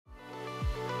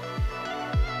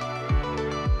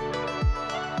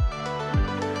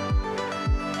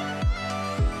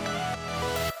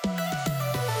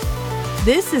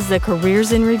This is the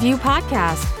Careers in Review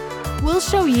podcast. We'll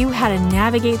show you how to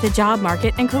navigate the job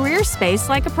market and career space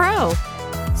like a pro.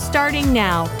 Starting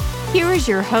now, here is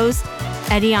your host,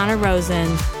 Ediana Rosen.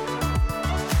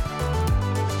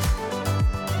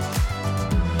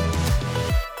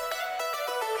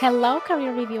 Hello,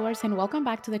 career reviewers, and welcome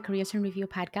back to the Careers in Review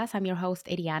podcast. I'm your host,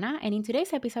 Ediana, and in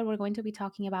today's episode, we're going to be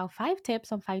talking about 5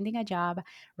 tips on finding a job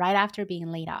right after being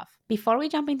laid off. Before we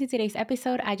jump into today's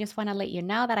episode, I just want to let you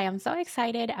know that I am so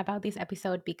excited about this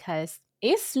episode because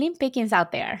it's slim pickings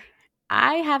out there.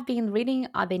 I have been reading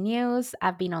the news,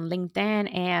 I've been on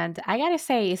LinkedIn, and I gotta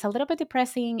say, it's a little bit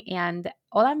depressing. And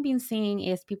all I've been seeing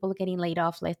is people getting laid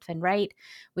off left and right,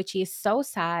 which is so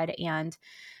sad. And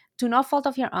to no fault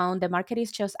of your own, the market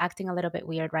is just acting a little bit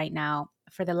weird right now.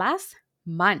 For the last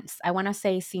months, I want to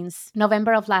say since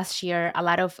November of last year, a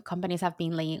lot of companies have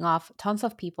been laying off tons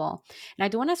of people. And I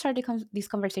do want to start this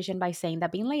conversation by saying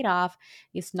that being laid off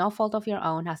is no fault of your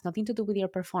own, has nothing to do with your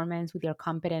performance, with your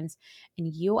competence,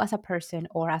 and you as a person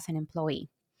or as an employee.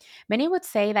 Many would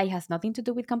say that it has nothing to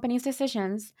do with companies'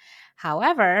 decisions.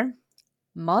 However,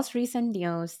 most recent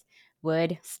news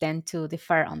would stand to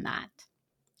differ on that.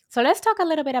 So let's talk a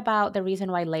little bit about the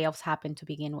reason why layoffs happen to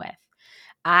begin with.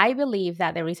 I believe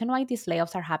that the reason why these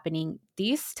layoffs are happening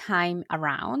this time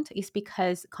around is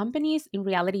because companies in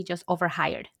reality just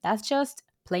overhired. That's just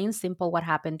plain simple what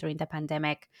happened during the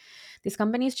pandemic. These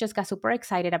companies just got super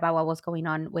excited about what was going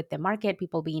on with the market,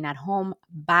 people being at home,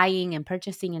 buying and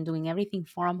purchasing and doing everything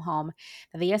from home.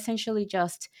 They essentially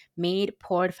just made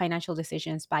poor financial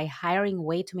decisions by hiring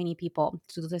way too many people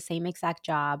to do the same exact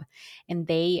job. And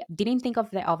they didn't think of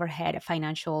the overhead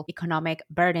financial economic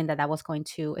burden that was going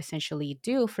to essentially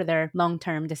do for their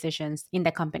long-term decisions in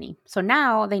the company. So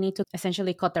now they need to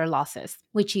essentially cut their losses,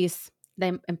 which is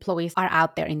the employees are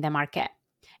out there in the market.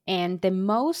 And the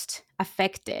most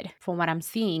affected, from what I'm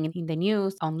seeing in the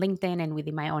news, on LinkedIn, and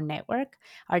within my own network,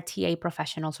 are TA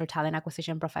professionals or talent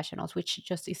acquisition professionals, which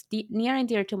just is near and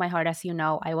dear to my heart. As you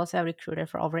know, I was a recruiter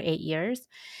for over 8 years,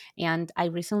 and I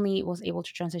recently was able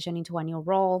to transition into a new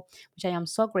role, which I am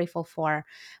so grateful for.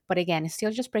 But again, it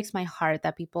still just breaks my heart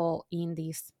that people in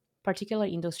this particular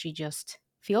industry just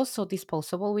feel so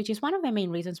disposable, which is one of the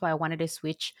main reasons why I wanted to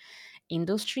switch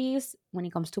industries when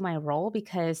it comes to my role,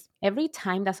 because every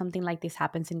time that something like this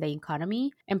happens in the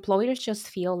economy, employers just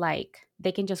feel like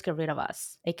they can just get rid of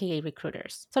us, aka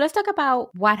recruiters. So let's talk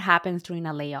about what happens during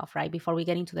a layoff, right? Before we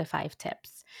get into the 5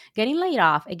 tips. Getting laid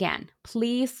off, again,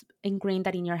 please ingrain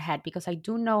that in your head, because I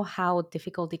do know how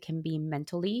difficult it can be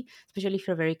mentally, especially if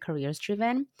you're very careers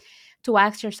driven, to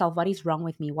ask yourself, what is wrong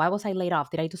with me? Why was I laid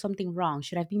off? Did I do something wrong?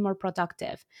 Should I be more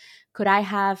productive? Could I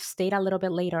have stayed a little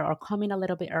bit later or come in a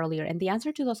little bit earlier? And the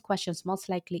answer to those questions most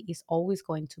likely is always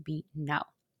going to be no.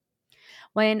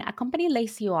 When a company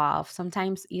lays you off,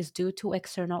 sometimes it's due to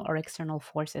external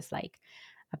forces like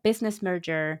a business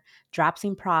merger, drops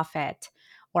in profit,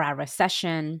 or a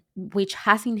recession, which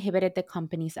has inhibited the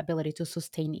company's ability to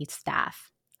sustain its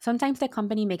staff. Sometimes the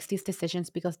company makes these decisions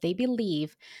because they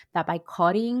believe that by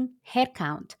cutting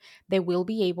headcount, they will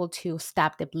be able to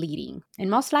stop the bleeding. And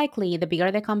most likely, the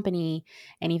bigger the company,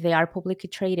 and if they are publicly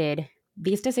traded,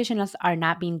 these decisions are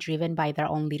not being driven by their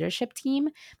own leadership team.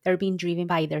 They're being driven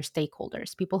by their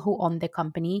stakeholders, people who own the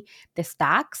company, the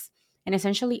stocks, and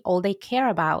essentially all they care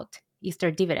about is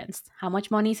their dividends, how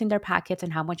much money is in their pockets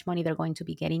and how much money they're going to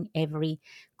be getting every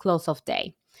close of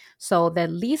day. So the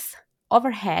least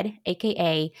overhead,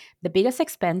 aka the biggest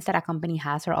expense that a company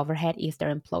has or overhead, is their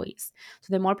employees.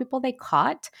 So the more people they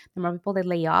cut, the more people they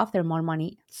lay off, the more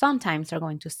money sometimes they're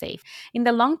going to save. In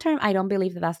the long term, I don't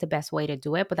believe that that's the best way to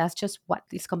do it, but that's just what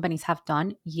these companies have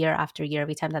done year after year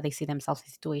every time that they see themselves in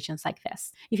situations like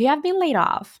this. If you have been laid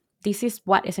off, this is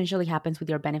what essentially happens with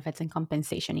your benefits and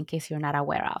compensation, in case you're not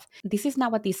aware of. This is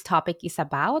not what this topic is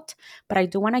about, but I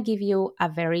do want to give you a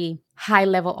very high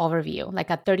level overview, like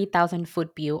a 30,000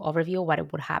 foot view overview of what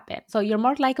it would happen. So you're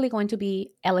more likely going to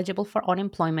be eligible for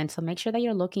unemployment. So make sure that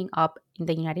you're looking up in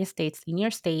the United States, in your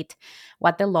state,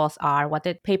 what the laws are, what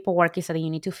the paperwork is that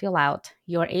you need to fill out.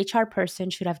 Your HR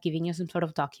person should have given you some sort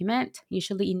of document.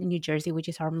 Usually in New Jersey, which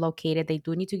is where I'm located, they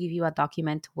do need to give you a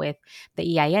document with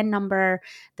the EIN number,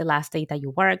 the last day that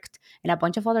you worked, and a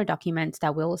bunch of other documents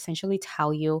that will essentially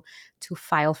tell you to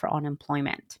file for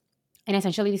unemployment. And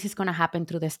essentially, this is going to happen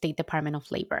through the State Department of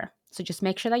Labor. So just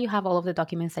make sure that you have all of the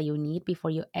documents that you need before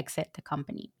you exit the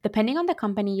company. Depending on the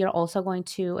company, you're also going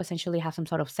to essentially have some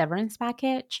sort of severance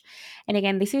package. And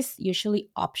again, this is usually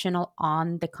optional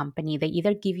on the company. They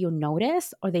either give you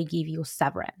notice or they give you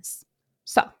severance.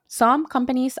 So some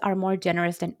companies are more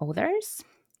generous than others.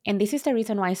 And this is the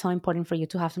reason why it's so important for you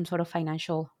to have some sort of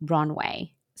financial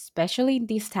runway. especially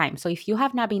this time. So if you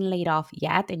have not been laid off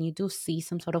yet and you do see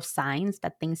some sort of signs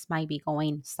that things might be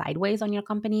going sideways on your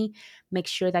company, make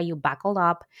sure that you buckle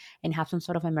up and have some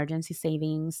sort of emergency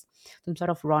savings, some sort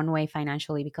of runway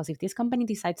financially, because if this company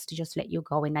decides to just let you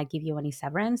go and not give you any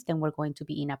severance, then we're going to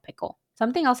be in a pickle.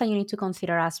 Something else that you need to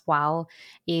consider as well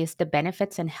is the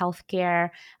benefits and healthcare,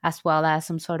 as well as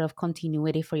some sort of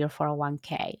continuity for your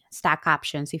 401k, stack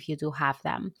options if you do have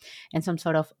them, and some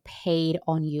sort of paid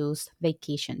unused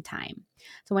vacation time.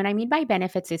 So what I mean by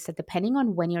benefits is that depending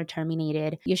on when you're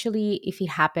terminated, usually if it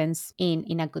happens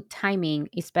in a good timing,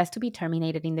 it's best to be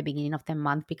terminated in the beginning of the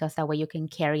month, because that way you can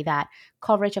carry that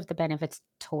coverage of the benefits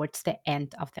towards the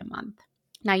end of the month.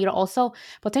 Now, you're also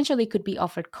potentially could be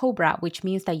offered COBRA, which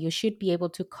means that you should be able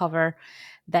to cover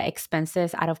the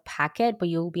expenses out of pocket, but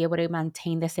you'll be able to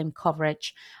maintain the same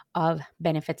coverage of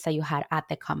benefits that you had at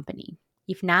the company.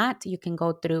 If not, you can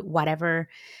go through whatever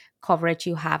coverage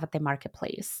you have at the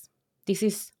marketplace. This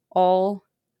is all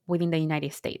within the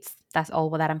United States. That's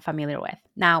all that I'm familiar with.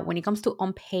 Now, when it comes to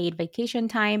unpaid vacation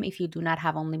time, if you do not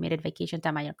have unlimited vacation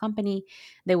time at your company,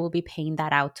 they will be paying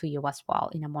that out to you as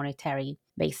well in a monetary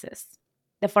basis.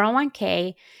 The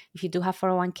 401k, if you do have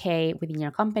 401k within your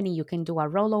company, you can do a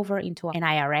rollover into an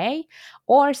IRA,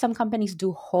 or some companies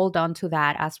do hold on to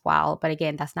that as well. But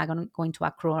again, that's not going to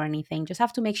accrue or anything. Just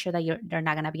have to make sure that there are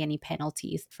not going to be any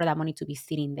penalties for that money to be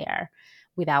sitting there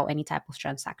without any type of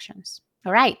transactions.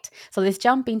 All right, so let's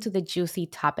jump into the juicy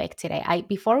topic today.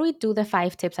 Before we do the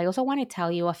 5 tips, I also want to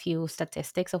tell you a few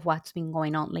statistics of what's been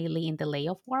going on lately in the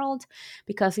layoff world,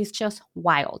 because it's just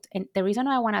wild. And the reason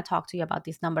why I want to talk to you about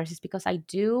these numbers is because I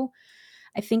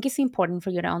think it's important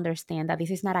for you to understand that this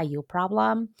is not a you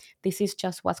problem. This is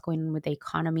just what's going on with the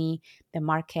economy, the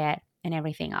market, and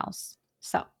everything else.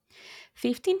 So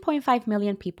 15.5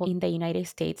 million people in the United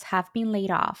States have been laid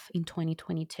off in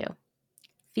 2022.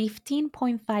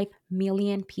 15.5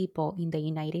 million people in the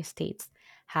United States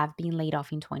have been laid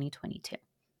off in 2022.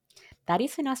 That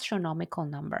is an astronomical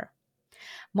number.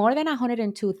 More than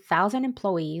 102,000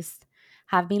 employees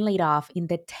have been laid off in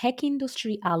the tech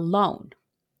industry alone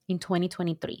in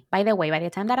 2023. By the way, by the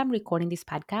time that I'm recording this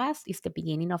podcast, it's the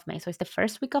beginning of May. So it's the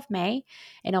first week of May,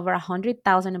 and over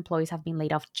 100,000 employees have been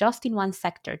laid off just in one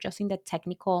sector, just in the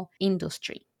technical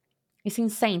industry. It's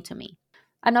insane to me.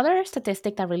 Another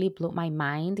statistic that really blew my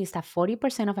mind is that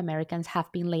 40% of Americans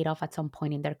have been laid off at some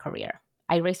point in their career.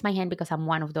 I raised my hand because I'm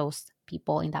one of those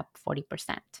people in that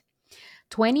 40%.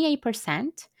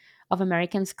 28% of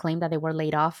Americans claim that they were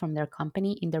laid off from their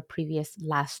company in their previous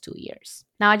last 2 years.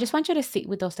 Now, I just want you to sit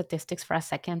with those statistics for a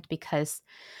second, because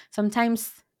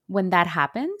sometimes when that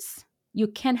happens, you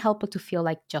can't help but to feel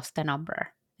like just a number.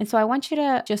 And so I want you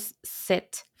to just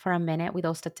sit for a minute with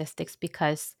those statistics,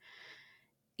 because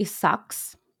it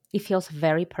sucks. It feels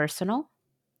very personal.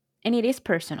 And it is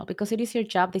personal because it is your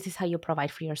job. This is how you provide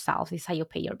for yourself. This is how you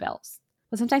pay your bills.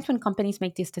 But sometimes when companies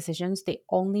make these decisions, they're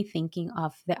only thinking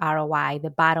of the ROI, the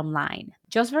bottom line.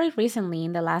 Just very recently,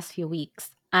 in the last few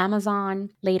weeks, Amazon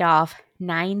laid off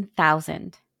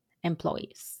 9,000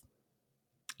 employees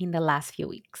in the last few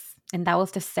weeks. And that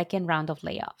was the second round of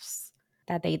layoffs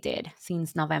that they did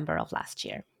since November of last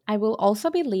year. I will also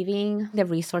be leaving the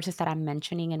resources that I'm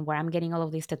mentioning and where I'm getting all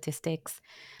of these statistics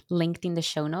linked in the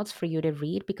show notes for you to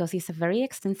read, because it's a very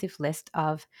extensive list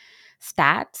of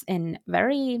stats and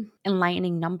very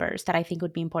enlightening numbers that I think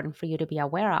would be important for you to be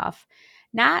aware of.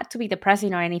 Not to be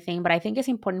depressing or anything, but I think it's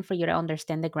important for you to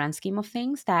understand the grand scheme of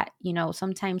things, that,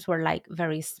 sometimes we're like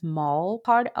very small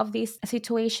part of this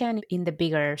situation in the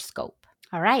bigger scope.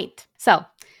 All right. So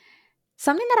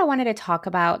something that I wanted to talk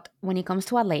about when it comes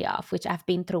to a layoff, which I've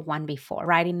been through one before,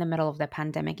 right in the middle of the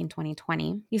pandemic in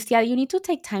 2020, is that you need to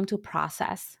take time to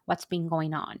process what's been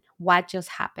going on, what just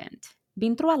happened.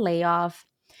 Being through a layoff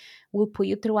will put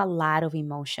you through a lot of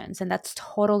emotions, and that's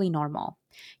totally normal.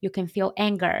 You can feel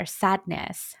anger,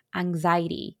 sadness,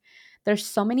 anxiety. There's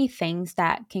so many things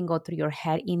that can go through your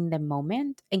head in the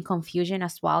moment, and confusion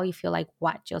as well. You feel like,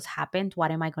 what just happened?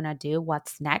 What am I going to do?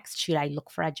 What's next? Should I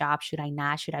look for a job? Should I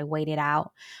not? Should I wait it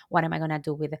out? What am I going to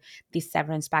do with this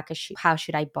severance package? How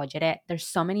should I budget it? There's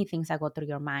so many things that go through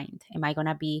your mind. Am I going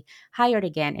to be hired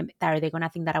again? Are they going to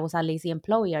think that I was a lazy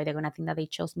employee? Are they going to think that they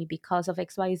chose me because of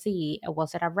XYZ?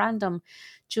 Was it a random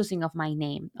choosing of my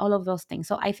name? All of those things.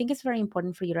 So I think it's very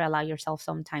important for you to allow yourself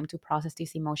some time to process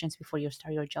these emotions before you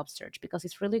start your job search. search, because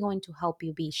it's really going to help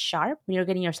you be sharp when you're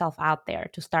getting yourself out there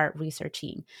to start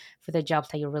researching for the jobs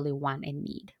that you really want and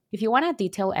need. If you want a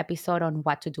detailed episode on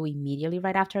what to do immediately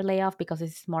right after layoff, because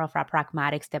this is more of a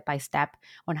pragmatic step-by-step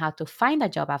on how to find a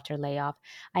job after layoff,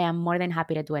 I am more than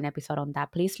happy to do an episode on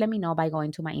that. Please let me know by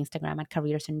going to my Instagram at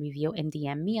Careers in Review and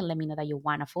DM me and let me know that you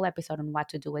want a full episode on what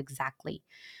to do exactly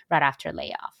right after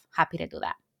layoff. Happy to do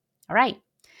that. All right.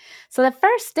 So the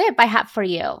first tip I have for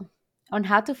you on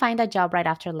how to find a job right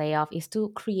after layoff is to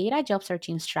create a job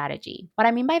searching strategy. What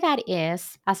I mean by that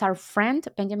is, as our friend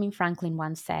Benjamin Franklin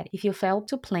once said, if you fail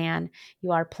to plan,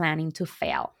 you are planning to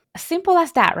fail. Simple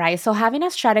as that, right? So having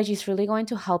a strategy is really going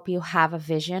to help you have a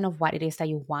vision of what it is that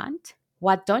you want,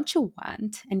 what don't you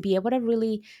want, and be able to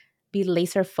really be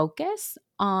laser focused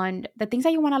on the things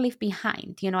that you want to leave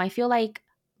behind. I feel like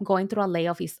going through a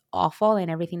layoff is awful and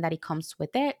everything that it comes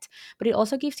with it, but it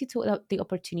also gives you the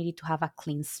opportunity to have a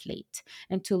clean slate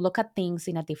and to look at things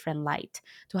in a different light,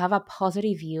 to have a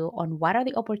positive view on what are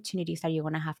the opportunities that you're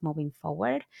going to have moving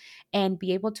forward, and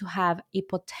be able to have a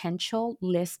potential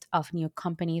list of new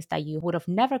companies that you would have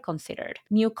never considered,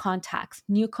 new contacts,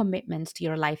 new commitments to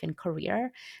your life and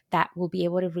career that will be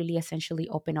able to really essentially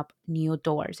open up new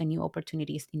doors and new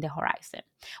opportunities in the horizon.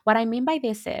 What I mean by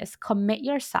this is commit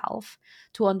yourself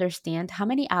to understand how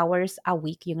many hours a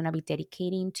week you're going to be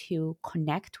dedicating to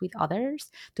connect with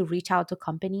others, to reach out to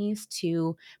companies,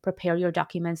 to prepare your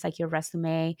documents like your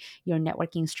resume, your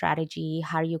networking strategy.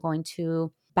 How are you going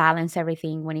to balance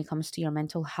everything when it comes to your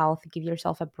mental health? Give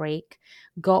yourself a break,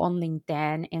 go on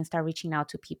LinkedIn and start reaching out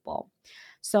to people.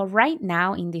 So right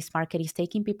now in this market, it's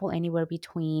taking people anywhere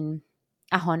between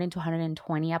 100 to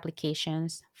 120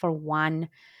 applications for one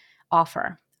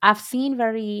offer. I've seen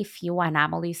very few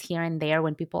anomalies here and there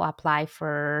when people apply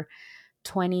for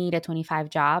 20 to 25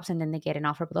 jobs and then they get an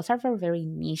offer, but those are for very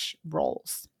niche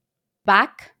roles.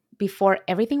 Back before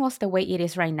everything was the way it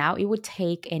is right now, it would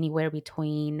take anywhere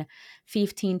between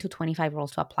 15 to 25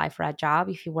 roles to apply for a job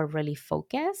if you were really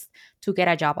focused to get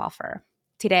a job offer.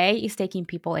 Today is taking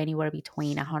people anywhere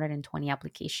between 120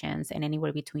 applications and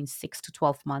anywhere between 6 to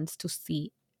 12 months to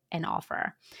see an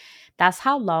offer. That's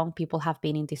how long people have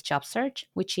been in this job search,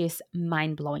 which is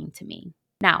mind blowing to me.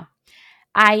 Now,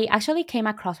 I actually came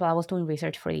across while I was doing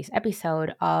research for this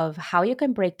episode of how you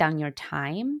can break down your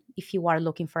time if you are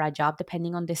looking for a job,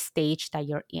 depending on the stage that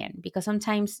you're in. Because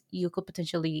sometimes you could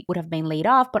potentially would have been laid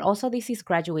off, but also this is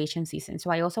graduation season. So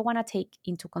I also want to take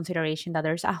into consideration that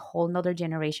there's a whole nother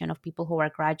generation of people who are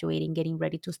graduating, getting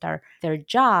ready to start their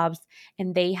jobs.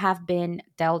 And they have been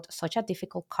dealt such a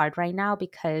difficult card right now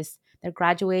because they're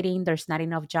graduating, there's not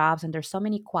enough jobs, and there's so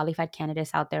many qualified candidates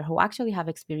out there who actually have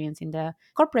experience in the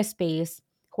corporate space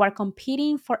who are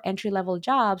competing for entry-level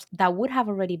jobs that would have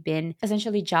already been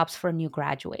essentially jobs for new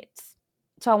graduates.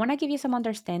 So I want to give you some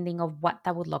understanding of what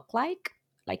that would look like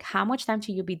how much time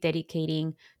should you be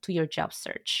dedicating to your job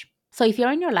search. So if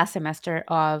you're in your last semester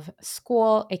of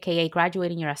school, aka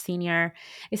graduating, you're a senior,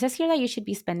 it says here that you should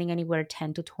be spending anywhere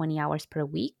 10 to 20 hours per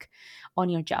week on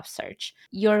your job search.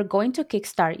 You're going to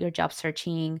kickstart your job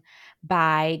searching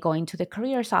by going to the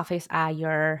careers office at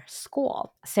your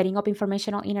school, setting up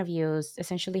informational interviews,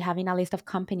 essentially having a list of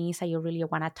companies that you really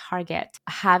want to target,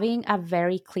 having a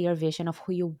very clear vision of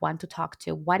who you want to talk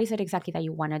to. What is it exactly that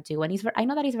you want to do? And I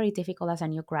know that it's very difficult as a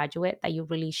new graduate that you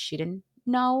really shouldn't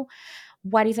know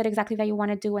what is it exactly that you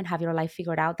want to do and have your life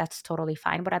figured out. That's totally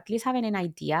fine. But at least having an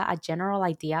idea, a general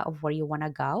idea of where you want to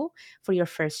go for your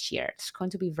first year, it's going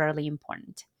to be very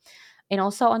important. And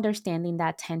also understanding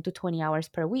that 10 to 20 hours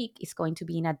per week is going to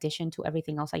be in addition to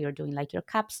everything else that you're doing, like your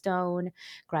capstone,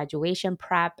 graduation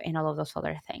prep, and all of those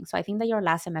other things. So I think that your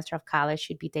last semester of college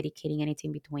should be dedicating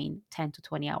anything between 10 to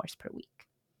 20 hours per week.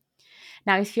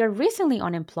 Now, if you're recently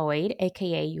unemployed,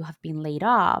 aka you have been laid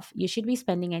off, you should be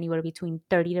spending anywhere between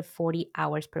 30 to 40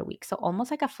 hours per week. So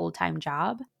almost like a full-time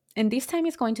job. And this time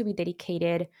is going to be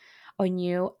dedicated on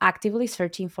you actively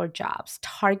searching for jobs,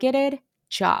 targeted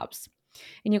jobs.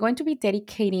 And you're going to be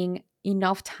dedicating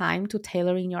enough time to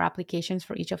tailoring your applications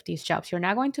for each of these jobs. You're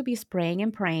not going to be spraying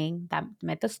and praying. That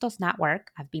method does not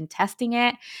work. I've been testing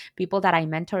it. People that I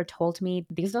mentor told me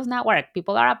this does not work.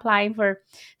 People are applying for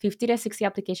 50 to 60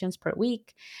 applications per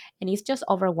week. And it's just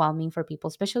overwhelming for people,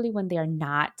 especially when they are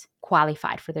not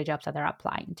qualified for the jobs that they're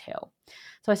applying to.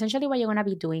 So essentially what you're going to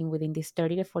be doing within these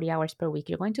 30 to 40 hours per week,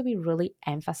 you're going to be really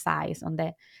emphasized on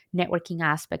the networking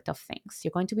aspect of things.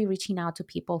 You're going to be reaching out to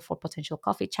people for potential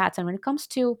coffee chats. And when it comes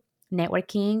to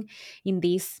networking in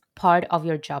this part of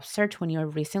your job search when you're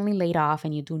recently laid off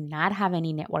and you do not have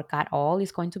any network at all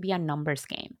is going to be a numbers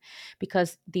game,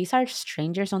 because these are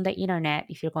strangers on the internet.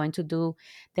 If you're going to do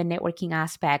the networking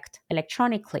aspect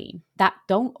electronically, that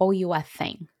don't owe you a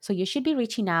thing. So you should be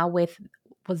reaching out with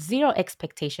zero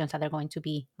expectations that they're going to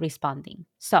be responding.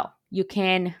 So you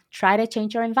can try to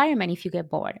change your environment if you get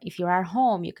bored. If you're at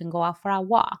home, you can go out for a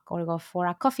walk or go for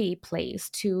a coffee place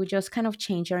to just kind of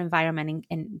change your environment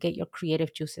and get your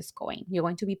creative juices going. You're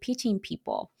going to be pitching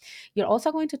people. You're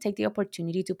also going to take the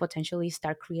opportunity to potentially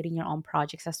start creating your own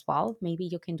projects as well. Maybe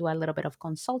you can do a little bit of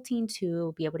consulting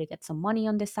to be able to get some money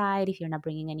on the side if you're not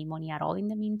bringing any money at all in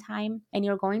the meantime. And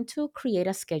you're going to create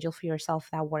a schedule for yourself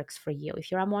that works for you.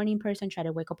 If you're a morning person, try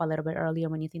to wake up a little bit earlier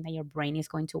when you think that your brain is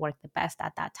going to work the best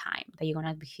at that time, that you're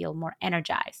going to feel more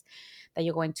energized, that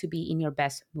you're going to be in your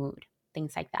best mood,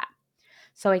 things like that.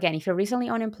 So again, if you're recently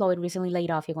unemployed, recently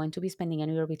laid off, you're going to be spending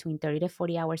anywhere between 30 to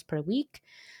 40 hours per week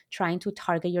trying to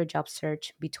target your job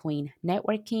search between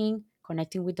networking,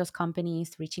 connecting with those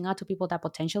companies, reaching out to people that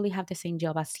potentially have the same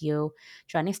job as you,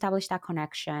 trying to establish that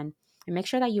connection, and make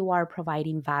sure that you are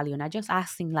providing value, not just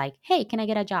asking like, hey, can I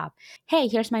get a job? Hey,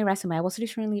 here's my resume. I was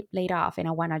recently laid off and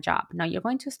I want a job. No, you're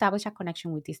going to establish a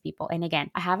connection with these people. And again,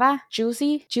 I have a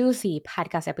juicy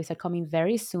podcast episode coming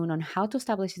very soon on how to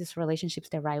establish these relationships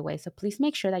the right way. So please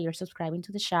make sure that you're subscribing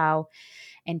to the show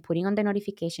and putting on the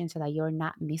notifications so that you're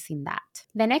not missing that.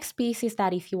 The next piece is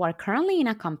that if you are currently in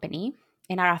a company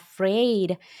and are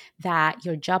afraid that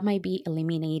your job might be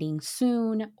eliminating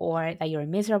soon, or that you're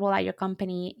miserable at your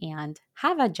company and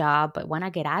have a job but want to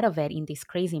get out of it in this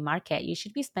crazy market, you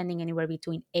should be spending anywhere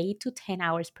between 8 to 10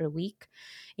 hours per week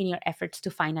in your efforts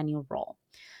to find a new role.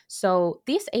 So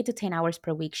these 8 to 10 hours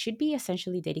per week should be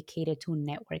essentially dedicated to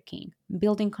networking,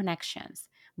 building connections,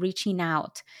 reaching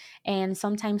out, and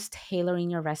sometimes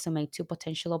tailoring your resume to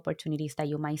potential opportunities that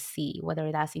you might see,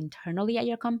 whether that's internally at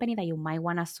your company that you might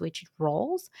want to switch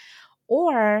roles,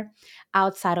 or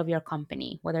outside of your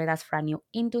company, whether that's for a new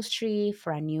industry,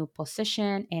 for a new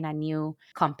position, in a new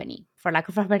company, for lack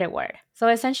of a better word. So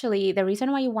essentially, the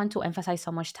reason why you want to emphasize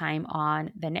so much time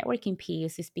on the networking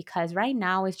piece is because right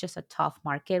now it's just a tough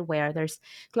market where there's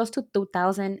close to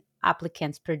 2,000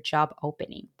 applicants per job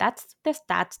opening. That's the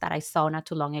stats that I saw not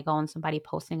too long ago on somebody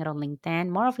posting it on LinkedIn,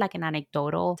 more of like an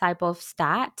anecdotal type of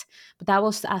stat. But that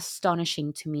was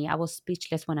astonishing to me. I was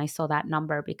speechless when I saw that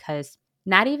number, because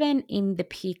not even in the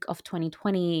peak of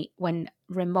 2020, when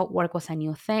remote work was a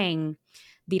new thing,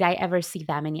 did I ever see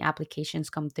that many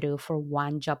applications come through for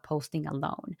one job posting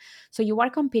alone. So you are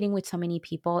competing with so many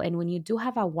people. And when you do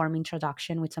have a warm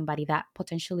introduction with somebody that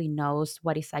potentially knows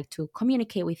what it's like to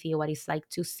communicate with you, what it's like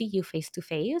to see you face to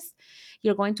face,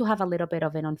 you're going to have a little bit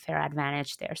of an unfair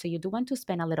advantage there. So you do want to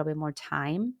spend a little bit more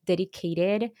time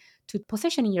dedicated to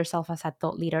positioning yourself as a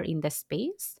thought leader in the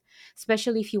space,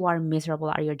 especially if you are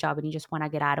miserable at your job and you just want to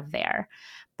get out of there.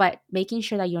 But making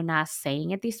sure that you're not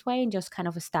saying it this way and just kind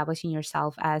of establishing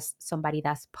yourself as somebody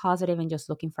that's positive and just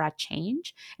looking for a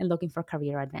change and looking for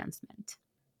career advancement.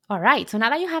 All right, so now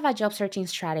that you have a job searching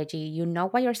strategy, you know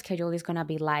what your schedule is going to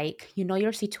be like, you know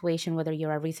your situation, whether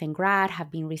you're a recent grad, have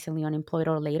been recently unemployed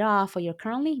or laid off, or you're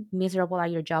currently miserable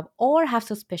at your job, or have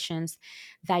suspicions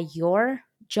that your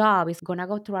job is going to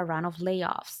go through a round of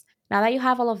layoffs. Now that you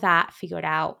have all of that figured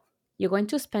out, you're going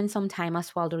to spend some time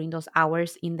as well during those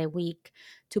hours in the week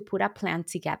to put a plan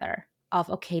together of,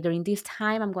 okay, during this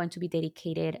time, I'm going to be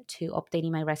dedicated to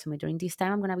updating my resume. During this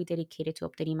time, I'm going to be dedicated to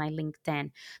updating my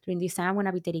LinkedIn. During this time, I'm going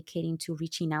to be dedicating to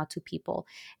reaching out to people.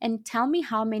 And tell me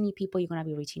how many people you're going to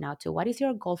be reaching out to. What is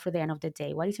your goal for the end of the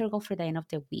day? What is your goal for the end of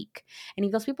the week? And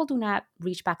if those people do not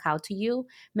reach back out to you,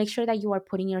 make sure that you are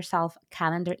putting yourself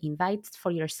calendar invites for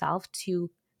yourself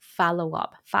to follow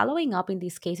up. Following up in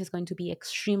this case is going to be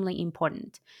extremely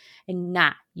important. And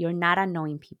you're not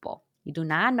annoying people. You do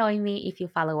not annoy me if you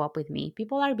follow up with me.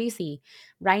 People are busy.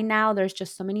 Right now, there's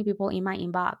just so many people in my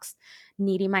inbox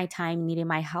needing my time, needing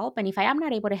my help. And if I am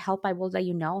not able to help, I will let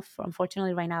you know.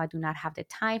 Unfortunately, right now, I do not have the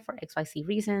time for XYZ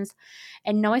reasons.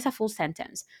 And no is a full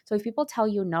sentence. So if people tell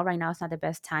you no, right now is not the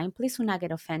best time, please do not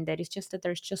get offended. It's just that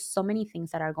there's just so many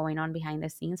things that are going on behind the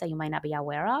scenes that you might not be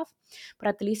aware of. But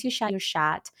at least you shot your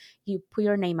shot, you put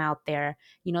your name out there,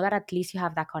 you know that at least you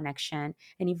have that connection.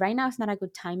 And if right now is not a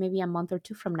good time, maybe a month or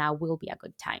two from now will be a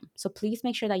good time. So please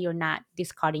make sure that you're not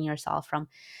discarding yourself from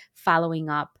following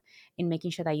up and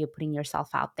making sure that you're putting yourself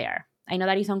out there. I know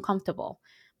that is uncomfortable,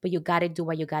 but you got to do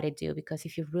what you got to do, because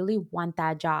if you really want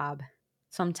that job,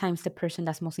 sometimes the person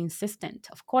that's most insistent,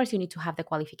 of course, you need to have the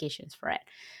qualifications for it.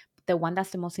 But the one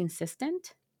that's the most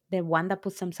insistent, the one that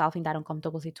puts themselves in that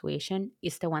uncomfortable situation,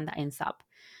 is the one that ends up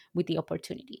with the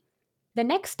opportunity. The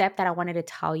next step that I wanted to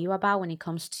tell you about when it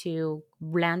comes to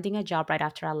landing a job right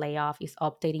after a layoff is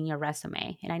updating your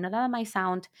resume. And I know that might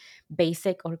sound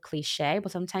basic or cliche,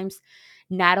 but sometimes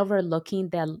not overlooking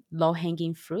the low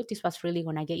hanging fruit is what's really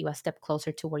going to get you a step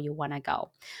closer to where you want to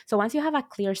go. So once you have a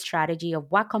clear strategy of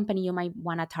what company you might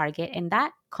want to target, and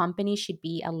that company should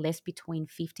be a list between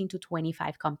 15 to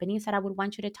 25 companies that I would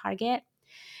want you to target.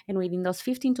 And within those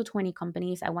 15 to 20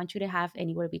 companies, I want you to have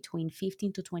anywhere between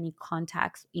 15 to 20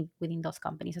 contacts within those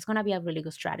companies. It's going to be a really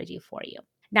good strategy for you.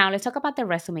 Now, let's talk about the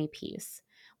resume piece.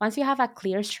 Once you have a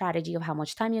clear strategy of how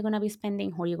much time you're going to be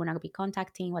spending, who you're going to be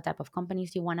contacting, what type of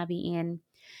companies you want to be in,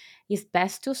 it's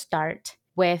best to start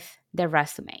with the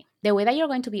resume. The way that you're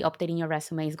going to be updating your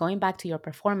resume is going back to your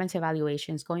performance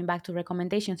evaluations, going back to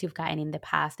recommendations you've gotten in the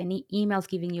past, any emails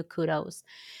giving you kudos.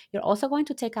 You're also going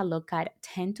to take a look at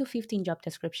 10 to 15 job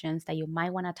descriptions that you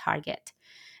might want to target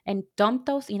and dump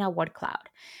those in a word cloud.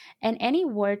 And any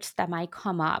words that might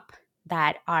come up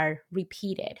that are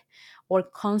repeated or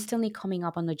constantly coming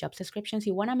up on the job descriptions,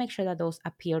 you want to make sure that those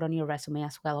appear on your resume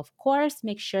as well. Of course,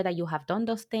 make sure that you have done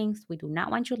those things. We do not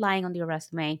want you lying on your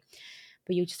resume,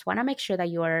 but you just want to make sure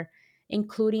that you're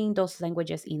including those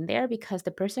languages in there because the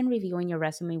person reviewing your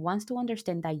resume wants to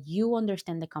understand that you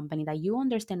understand the company, that you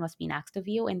understand what's being asked of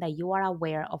you, and that you are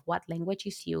aware of what language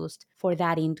is used for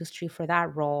that industry, for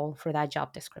that role, for that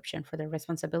job description, for the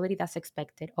responsibility that's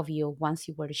expected of you once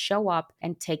you were to show up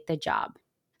and take the job.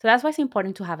 So that's why it's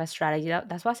important to have a strategy.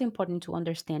 That's why it's important to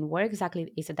understand where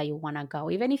exactly is it that you want to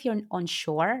go. Even if you're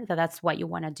unsure that that's what you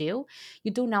want to do, you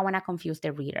do not want to confuse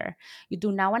the reader. You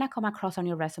do not want to come across on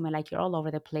your resume like you're all over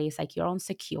the place, like you're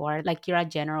insecure, like you're a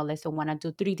generalist and want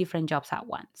to do three different jobs at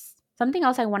once. Something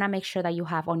else I want to make sure that you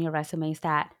have on your resume is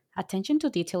that attention to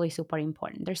detail is super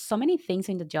important. There's so many things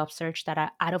in the job search that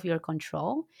are out of your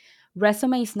control.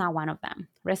 Resume is not one of them.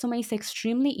 Resume is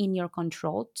extremely in your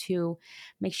control to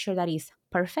make sure that it's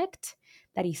perfect,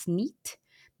 that is neat,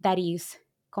 that is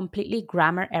completely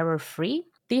grammar error free.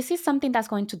 This is something that's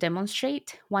going to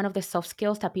demonstrate one of the soft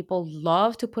skills that people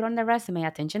love to put on their resume,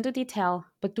 attention to detail,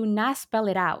 but do not spell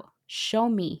it out. Show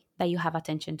me that you have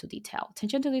attention to detail.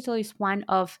 Attention to detail is one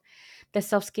of the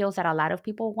soft skills that a lot of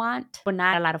people want, but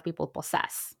not a lot of people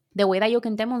possess. The way that you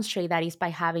can demonstrate that is by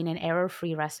having an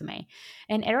error-free resume.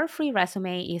 An error-free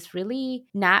resume is really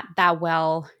not that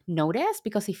well noticed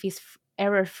because if it's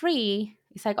error-free,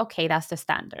 it's like, okay, that's the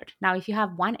standard. Now, if you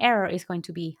have one error, it's going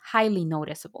to be highly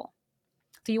noticeable.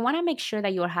 So you want to make sure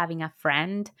that you're having a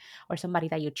friend or somebody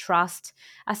that you trust,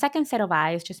 a second set of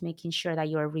eyes, just making sure that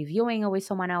you're reviewing it with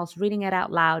someone else, reading it out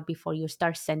loud before you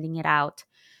start sending it out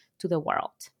to the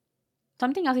world.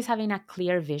 Something else is having a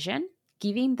clear vision,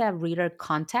 giving the reader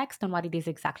context on what it is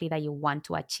exactly that you want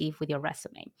to achieve with your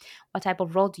resume. What type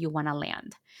of role do you want to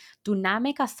land? Do not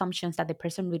make assumptions that the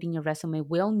person reading your resume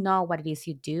will know what it is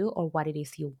you do or what it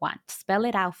is you want. Spell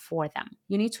it out for them.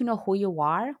 You need to know who you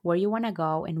are, where you want to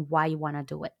go, and why you want to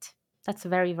do it. That's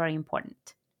very, very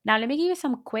important. Now, let me give you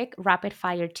some quick rapid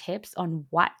fire tips on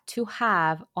what to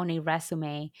have on a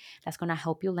resume that's going to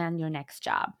help you land your next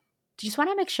job. You just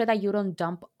want to make sure that you don't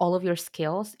dump all of your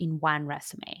skills in one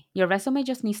resume. Your resume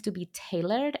just needs to be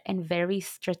tailored and very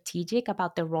strategic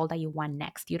about the role that you want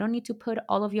next. You don't need to put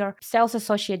all of your sales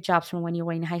associate jobs from when you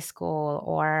were in high school,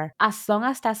 or as long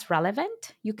as that's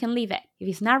relevant, you can leave it. If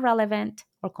it's not relevant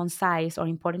or concise or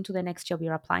important to the next job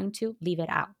you're applying to, leave it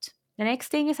out. The next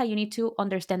thing is that you need to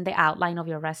understand the outline of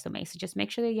your resume. So just make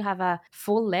sure that you have a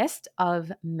full list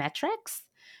of metrics,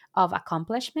 of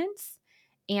accomplishments,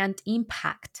 and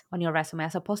impact on your resume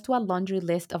as opposed to a laundry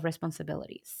list of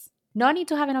responsibilities. No need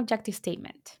to have an objective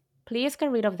statement. Please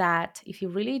get rid of that. If you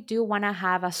really do want to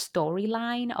have a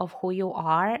storyline of who you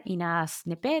are in a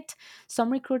snippet,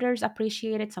 some recruiters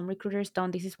appreciate it, some recruiters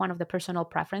don't. This is one of the personal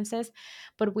preferences.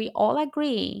 But we all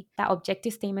agree that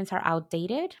objective statements are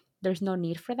outdated. There's no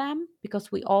need for them because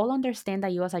we all understand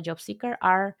that you as a job seeker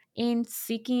are in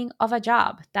seeking of a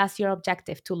job. That's your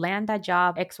objective, to land that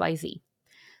job XYZ.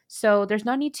 So there's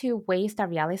no need to waste a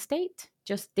real estate,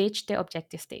 just ditch the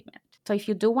objective statement. So if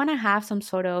you do want to have some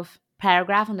sort of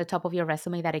paragraph on the top of your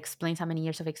resume that explains how many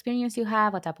years of experience you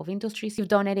have, what type of industries you've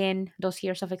done it in, those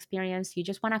years of experience, you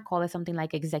just want to call it something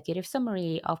like executive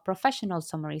summary of professional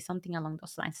summary, something along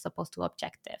those lines as opposed to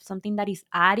objective, something that is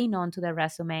adding on to the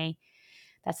resume,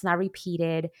 that's not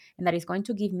repeated, and that is going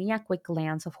to give me a quick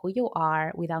glance of who you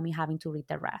are without me having to read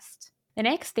the rest. The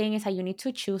next thing is that you need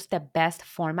to choose the best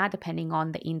format depending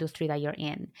on the industry that you're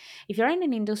in. If you're in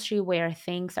an industry where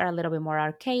things are a little bit more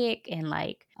archaic and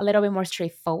like a little bit more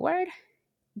straightforward,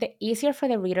 the easier for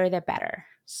the reader, the better.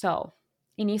 So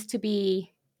it needs to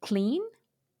be clean,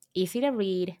 easy to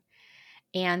read,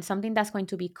 and something that's going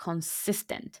to be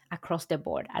consistent across the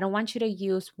board. I don't want you to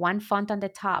use one font on the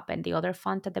top and the other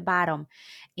font at the bottom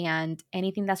and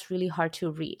anything that's really hard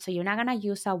to read. So you're not going to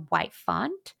use a white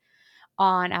font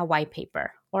on a white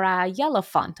paper or a yellow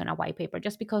font on a white paper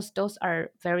just because those are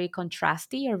very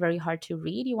contrasty or very hard to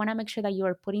read. You want to make sure that you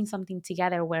are putting something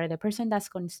together where the person that's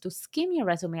going to skim your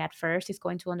resume at first is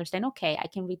going to understand, okay, I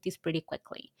can read this pretty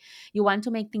quickly. You want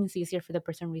to make things easier for the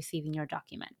person receiving your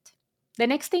document. The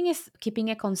next thing is keeping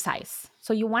it concise.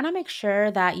 So you want to make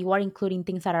sure that you are including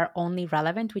things that are only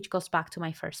relevant, which goes back to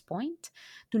my first point.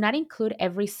 Do not include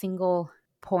every single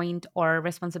point or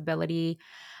responsibility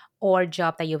or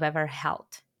job that you've ever held,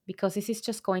 because this is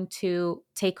just going to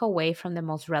take away from the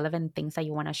most relevant things that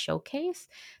you want to showcase,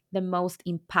 the most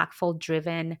impactful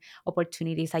driven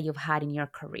opportunities that you've had in your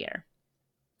career.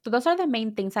 So those are the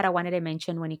main things that I wanted to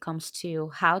mention when it comes to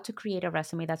how to create a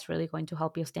resume that's really going to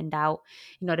help you stand out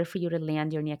in order for you to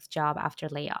land your next job after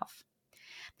layoff.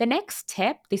 The next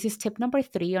tip, this is tip number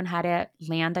 3 on how to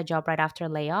land a job right after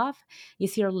layoff,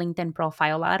 is your LinkedIn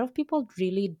profile. A lot of people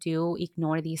really do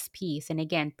ignore this piece. And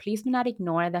again, please do not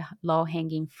ignore the low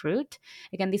hanging fruit.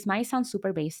 Again, this might sound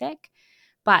super basic,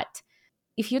 but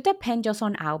if you depend just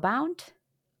on outbound,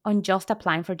 on just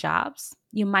applying for jobs,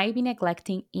 you might be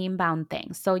neglecting inbound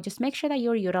things. So just make sure that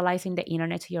you're utilizing the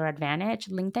internet to your advantage.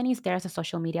 LinkedIn is there as a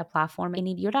social media platform and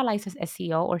it utilizes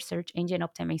SEO or search engine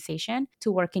optimization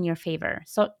to work in your favor.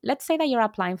 So let's say that you're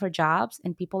applying for jobs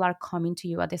and people are coming to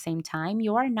you at the same time.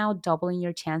 You are now doubling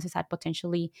your chances at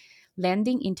potentially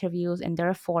landing interviews and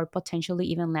therefore potentially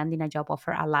even landing a job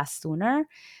offer a lot sooner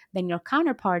than your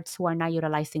counterparts who are not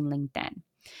utilizing LinkedIn.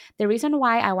 The reason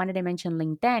why I wanted to mention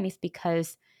LinkedIn is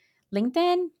because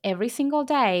LinkedIn every single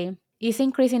day is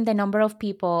increasing the number of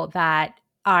people that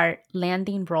are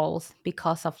landing roles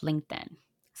because of LinkedIn.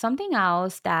 Something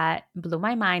else that blew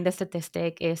my mind, the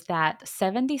statistic, is that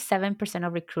 77%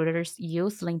 of recruiters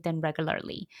use LinkedIn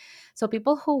regularly. So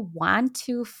people who want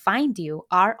to find you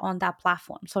are on that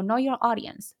platform. So know your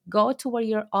audience. Go to where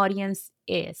your audience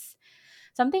is.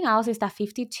 Something else is that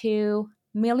 52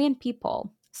 million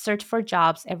people search for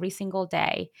jobs every single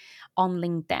day on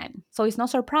LinkedIn. So it's no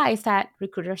surprise that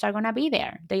recruiters are going to be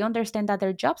there. They understand that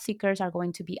their job seekers are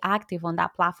going to be active on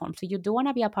that platform. So you do want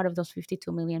to be a part of those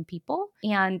 52 million people.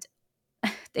 And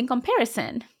in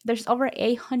comparison, there's over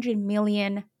 800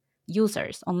 million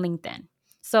users on LinkedIn.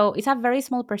 So it's a very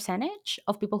small percentage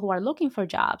of people who are looking for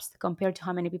jobs compared to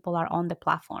how many people are on the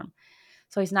platform.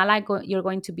 So it's not like you're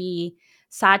going to be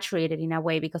saturated in a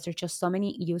way because there's just so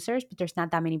many users, but there's not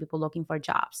that many people looking for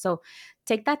jobs. So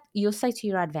take that usage to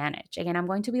your advantage. Again, I'm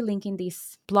going to be linking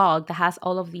this blog that has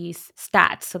all of these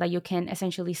stats so that you can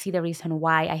essentially see the reason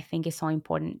why I think it's so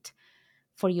important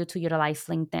for you to utilize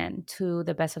LinkedIn to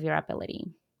the best of your ability.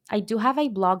 I do have a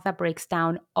blog that breaks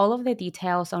down all of the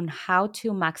details on how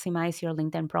to maximize your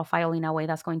LinkedIn profile in a way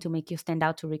that's going to make you stand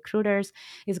out to recruiters,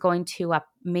 is going to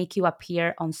make you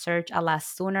appear on search a lot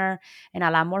sooner and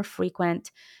a lot more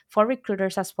frequent for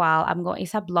recruiters as well.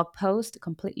 It's a blog post,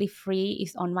 completely free.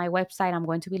 It's on my website. I'm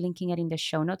going to be linking it in the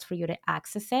show notes for you to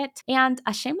access it. And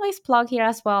a shameless plug here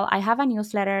as well. I have a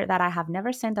newsletter that I have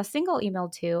never sent a single email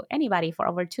to anybody for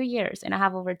over 2 years, and I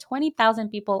have over 20,000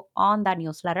 people on that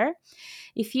newsletter.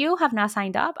 If you have not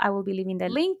signed up, I will be leaving the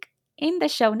link in the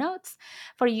show notes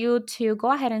for you to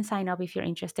go ahead and sign up if you're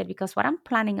interested, because what I'm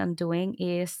planning on doing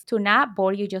is to not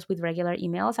bore you just with regular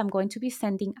emails. I'm going to be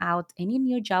sending out any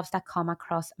new jobs that come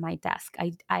across my desk.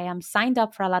 I am signed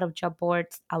up for a lot of job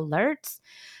boards alerts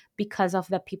because of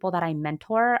the people that I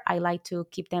mentor. I like to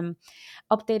keep them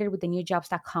updated with the new jobs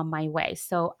that come my way.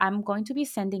 So I'm going to be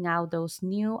sending out those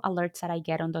new alerts that I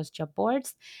get on those job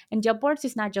boards. And job boards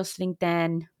is not just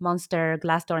LinkedIn, Monster,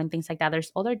 Glassdoor, and things like that.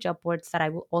 There's other job boards that I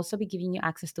will also be giving you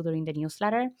access to during the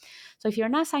newsletter. So if you're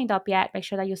not signed up yet, make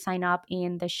sure that you sign up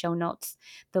in the show notes.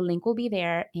 The link will be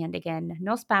there. And again,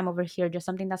 no spam over here, just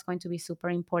something that's going to be super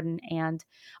important and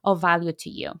of value to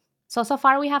you. So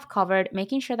far we have covered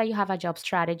making sure that you have a job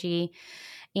strategy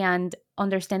and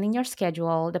understanding your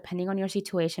schedule depending on your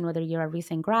situation, whether you're a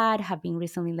recent grad, have been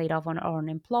recently laid off or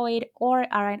unemployed, or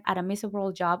are at a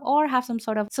miserable job, or have some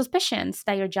sort of suspicions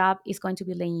that your job is going to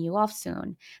be laying you off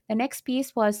soon. The next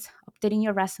piece was updating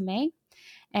your resume.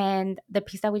 And the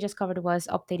piece that we just covered was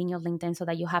updating your LinkedIn so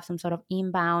that you have some sort of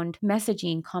inbound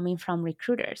messaging coming from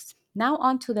recruiters. Now,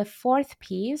 on to the fourth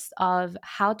piece of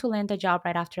how to land a job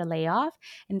right after a layoff,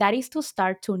 and that is to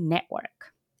start to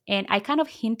network. And I kind of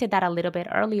hinted that a little bit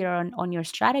earlier on your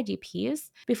strategy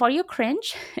piece. Before you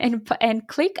cringe and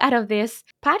click out of this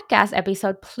podcast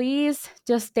episode, please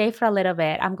just stay for a little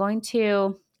bit. I'm going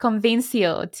to convince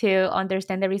you to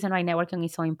understand the reason why networking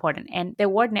is so important. And the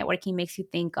word networking makes you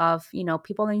think of,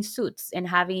 people in suits and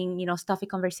having, stuffy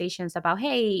conversations about,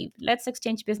 hey, let's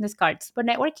exchange business cards. But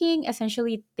networking,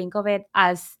 essentially think of it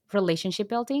as relationship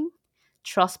building,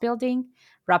 trust building,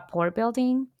 rapport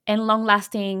building, and long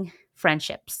lasting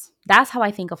friendships. That's how I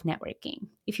think of networking.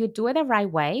 If you do it the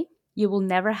right way, you will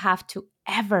never have to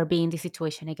ever be in this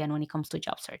situation again when it comes to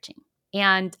job searching.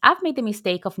 And I've made the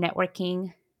mistake of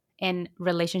networking and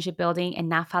relationship building and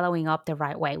not following up the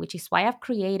right way, which is why I've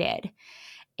created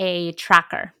a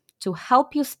tracker to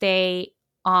help you stay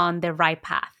on the right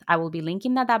path. I will be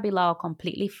linking that below,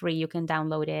 completely free. You can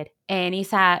download it. And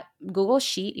it's a Google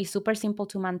Sheet. It's super simple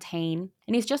to maintain.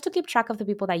 And it's just to keep track of the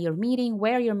people that you're meeting,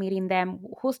 where you're meeting them,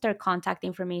 who's their contact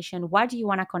information, why do you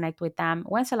want to connect with them,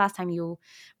 when's the last time you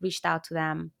reached out to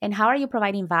them, and how are you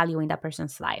providing value in that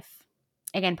person's life.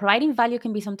 Again, providing value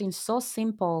can be something so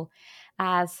simple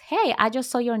as, hey, I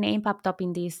just saw your name popped up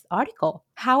in this article.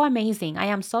 How amazing. I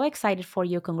am so excited for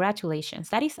you. Congratulations.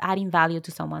 That is adding value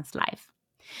to someone's life.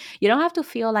 You don't have to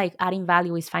feel like adding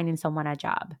value is finding someone a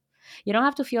job. You don't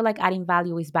have to feel like adding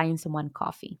value is buying someone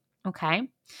coffee. Okay.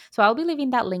 So I'll be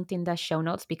leaving that linked in the show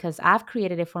notes because I've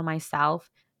created it for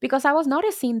myself because I was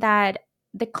noticing that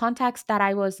the contacts that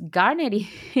I was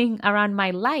garnering around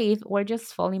my life were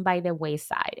just falling by the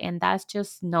wayside. And that's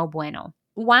just no bueno.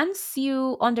 Once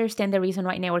you understand the reason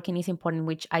why networking is important,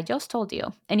 which I just told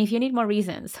you, and if you need more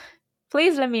reasons,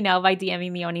 please let me know by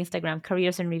DMing me on Instagram,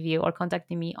 Careers in Review, or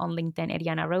contacting me on LinkedIn,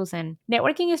 Ariana Rosen.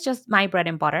 Networking is just my bread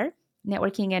and butter.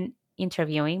 Networking and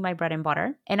interviewing, my bread and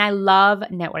butter. And I love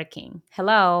networking.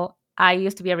 Hello, I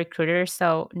used to be a recruiter,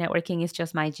 so networking is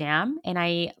just my jam. And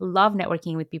I love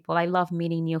networking with people. I love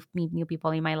meet new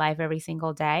people in my life every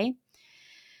single day.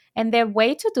 And the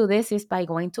way to do this is by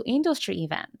going to industry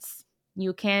events.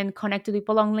 You can connect to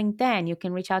people on LinkedIn. You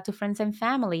can reach out to friends and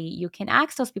family. You can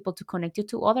ask those people to connect you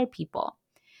to other people.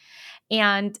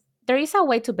 And there is a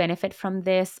way to benefit from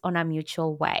this on a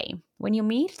mutual way. When you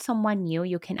meet someone new,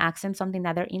 you can ask them something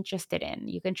that they're interested in.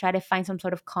 You can try to find some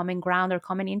sort of common ground or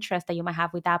common interest that you might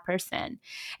have with that person.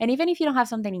 And even if you don't have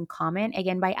something in common,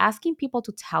 again, by asking people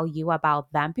to tell you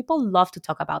about them, people love to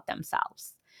talk about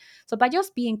themselves. So by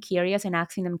just being curious and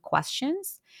asking them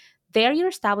questions, there you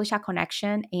establish a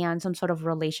connection and some sort of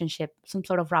relationship, some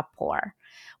sort of rapport,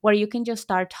 where you can just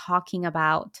start talking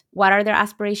about what are their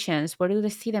aspirations, where do they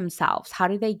see themselves, how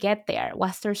do they get there,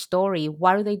 what's their story,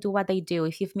 why do they do what they do.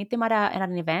 If you've met them at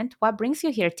an event, what brings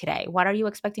you here today? What are you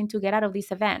expecting to get out of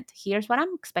this event? Here's what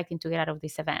I'm expecting to get out of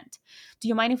this event. Do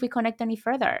you mind if we connect any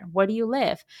further? Where do you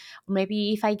live?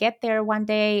 Maybe if I get there one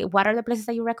day, what are the places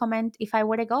that you recommend if I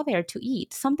were to go there to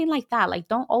eat? Something like that. Like,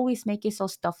 don't always make it so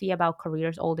stuffy about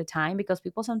careers all the time because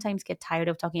people sometimes get tired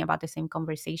of talking about the same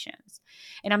conversations.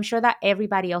 And I'm sure that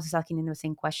everybody else is asking the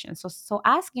same questions. So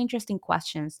ask interesting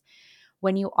questions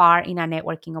when you are in a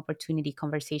networking opportunity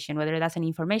conversation, whether that's an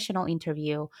informational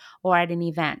interview or at an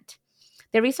event.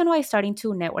 The reason why starting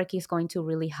to network is going to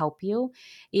really help you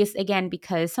is, again,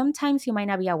 because sometimes you might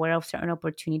not be aware of certain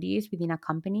opportunities within a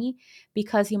company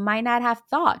because you might not have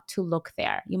thought to look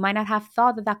there. You might not have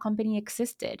thought that that company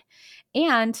existed.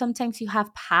 And sometimes you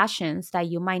have passions that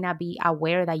you might not be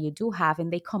aware that you do have,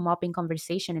 and they come up in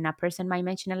conversation, and a person might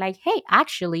mention it like, hey,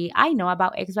 actually, I know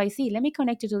about XYZ. Let me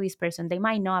connect you to this person. They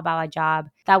might know about a job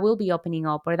that will be opening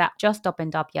up or that just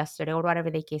opened up yesterday or whatever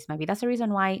the case might be. That's the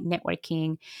reason why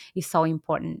networking is so important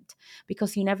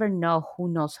because you never know who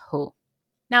knows who.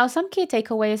 Now, some key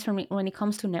takeaways from when it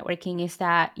comes to networking is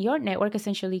that your network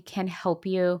essentially can help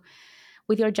you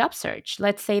with your job search.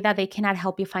 Let's say that they cannot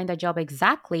help you find a job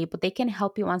exactly, but they can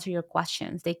help you answer your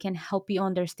questions. They can help you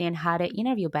understand how to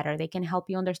interview better. They can help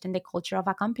you understand the culture of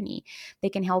a company. They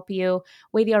can help you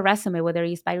with your resume, whether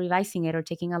it's by revising it or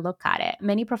taking a look at it.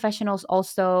 Many professionals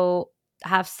also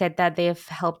have said that they've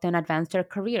helped them advance their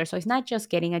career. So it's not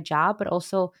just getting a job, but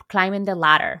also climbing the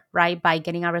ladder, right? By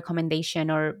getting a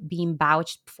recommendation or being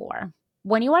vouched for.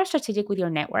 When you are strategic with your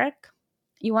network,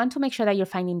 you want to make sure that you're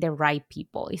finding the right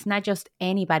people. It's not just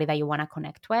anybody that you want to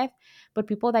connect with, but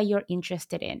people that you're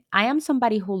interested in. I am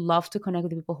somebody who loves to connect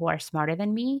with people who are smarter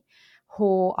than me,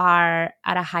 who are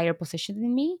at a higher position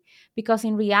than me, because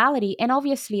in reality, and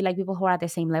obviously like people who are at the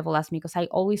same level as me, because I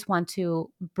always want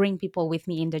to bring people with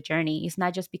me in the journey. It's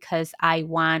not just because I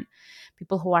want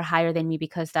people who are higher than me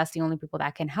because that's the only people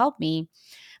that can help me.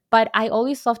 But I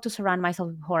always love to surround myself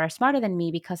with people who are smarter than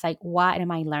me because, like, what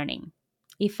am I learning?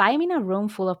 If I'm in a room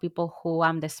full of people who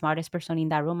I'm the smartest person in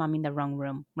that room, I'm in the wrong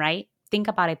room, right? Think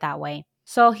about it that way.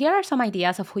 So here are some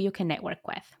ideas of who you can network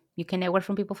with. You can network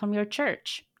from people from your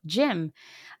church. gym,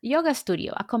 yoga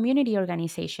studio, a community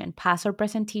organization, past or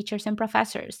present teachers and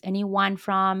professors, anyone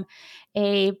from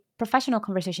a professional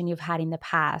conversation you've had in the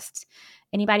past,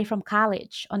 anybody from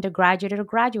college, undergraduate or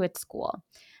graduate school,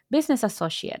 business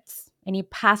associates, any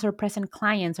past or present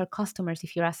clients or customers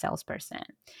if you're a salesperson,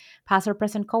 past or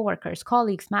present coworkers,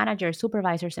 colleagues, managers,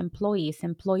 supervisors, employees,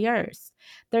 employers.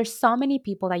 There's so many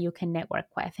people that you can network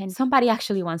with. And somebody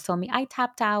actually once told me, I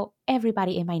tapped out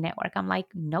everybody in my network. I'm like,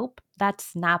 nope,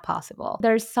 that's not possible.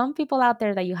 There's some people out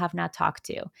there that you have not talked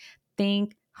to.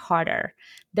 Think harder.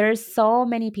 There's so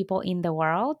many people in the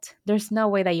world. There's no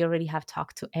way that you already have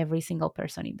talked to every single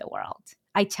person in the world.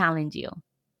 I challenge you.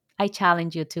 I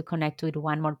challenge you to connect with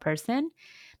one more person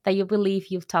that you believe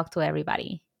you've talked to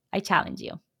everybody. I challenge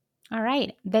you. All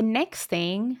right. The next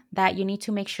thing that you need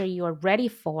to make sure you're ready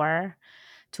for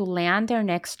to land their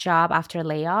next job after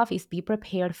layoff is be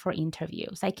prepared for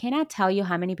interviews. I cannot tell you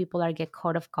how many people are get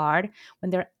caught off guard when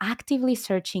they're actively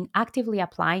searching, actively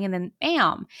applying, and then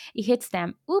bam, it hits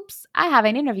them. Oops, I have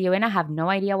an interview and I have no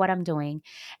idea what I'm doing.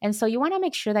 And so you want to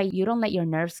make sure that you don't let your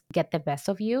nerves get the best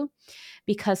of you,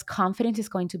 because confidence is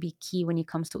going to be key when it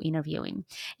comes to interviewing.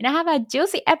 And I have a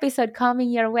juicy episode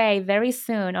coming your way very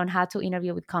soon on how to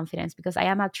interview with confidence, because I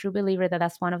am a true believer that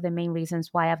that's one of the main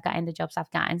reasons why I've gotten the jobs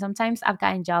I've gotten. Sometimes I've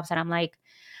gotten jobs and I'm like,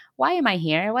 why am I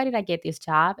here? Why did I get this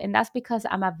job? And that's because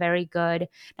I'm a very good,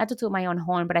 not to toot my own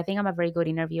horn, but I think I'm a very good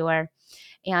interviewer.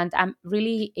 And I'm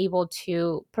really able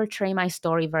to portray my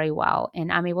story very well.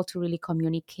 And I'm able to really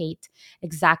communicate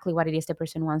exactly what it is the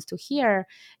person wants to hear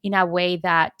in a way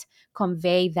that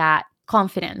convey that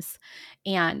confidence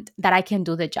and that I can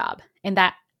do the job. And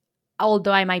that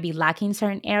although I might be lacking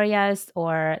certain areas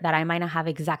or that I might not have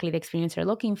exactly the experience you're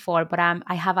looking for, but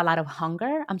I have a lot of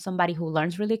hunger. I'm somebody who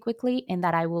learns really quickly, and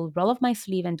that I will roll up my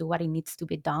sleeve and do what it needs to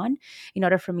be done in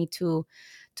order for me to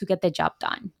get the job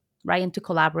done, right? And to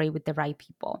collaborate with the right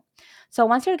people. So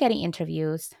once you're getting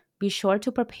interviews, be sure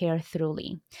to prepare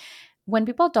thoroughly. When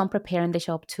people don't prepare and they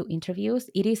show up to interviews,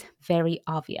 it is very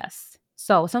obvious.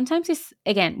 So sometimes it's,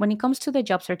 again, when it comes to the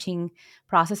job searching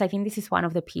process, I think this is one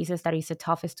of the pieces that is the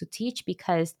toughest to teach,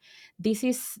 because this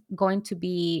is going to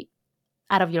be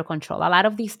out of your control. A lot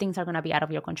of these things are going to be out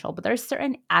of your control, but there's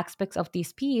certain aspects of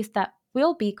this piece that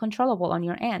will be controllable on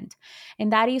your end.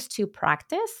 And that is to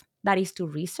practice, that is to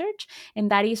research,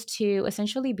 and that is to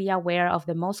essentially be aware of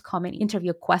the most common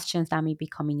interview questions that may be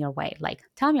coming your way. Like,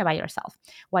 tell me about yourself.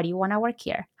 Why do you want to work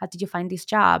here? How did you find this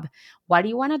job? Why do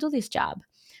you want to do this job?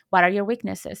 What are your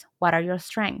weaknesses? What are your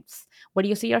strengths? Where do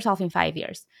you see yourself in 5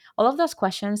 years? All of those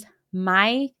questions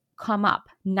might come up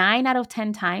 9 out of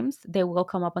 10 times. They will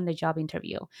come up on the job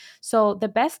interview. So the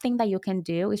best thing that you can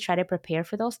do is try to prepare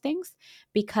for those things,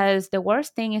 because the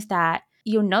worst thing is that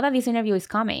you know that this interview is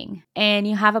coming and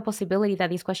you have a possibility that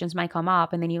these questions might come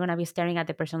up, and then you're going to be staring at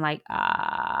the person like,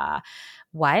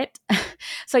 what?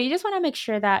 So you just want to make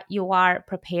sure that you are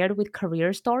prepared with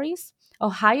career stories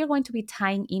of how you're going to be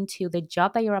tying into the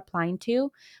job that you're applying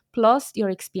to, plus your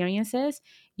experiences,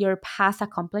 your past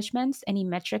accomplishments, any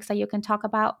metrics that you can talk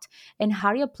about, and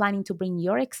how you're planning to bring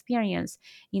your experience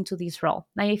into this role.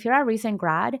 Now, if you're a recent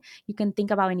grad, you can think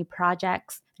about any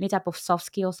projects, any type of soft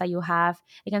skills that you have.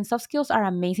 Again, soft skills are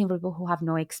amazing for people who have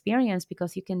no experience,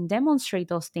 because you can demonstrate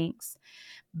those things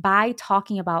by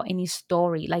talking about any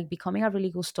story, like becoming a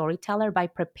really good storyteller by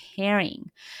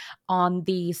preparing on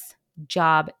these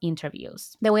job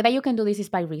interviews. The way that you can do this is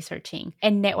by researching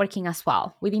and networking as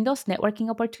well. Within those networking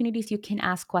opportunities, you can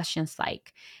ask questions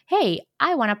like, hey,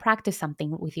 I want to practice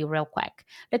something with you real quick.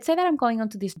 Let's say that I'm going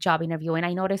onto this job interview and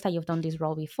I noticed that you've done this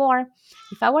role before.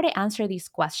 If I were to answer this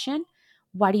question,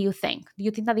 what do you think? Do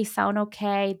you think that this sound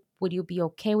okay? Would you be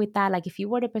okay with that? Like, if you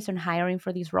were the person hiring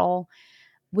for this role,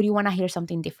 would you want to hear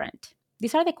something different?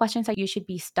 These are the questions that you should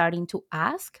be starting to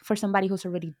ask for somebody who's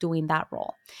already doing that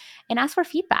role. And ask for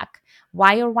feedback.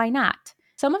 Why or why not?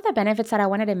 Some of the benefits that I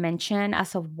wanted to mention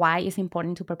as of why it's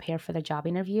important to prepare for the job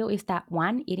interview is that,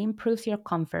 one, it improves your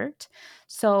comfort.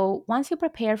 So once you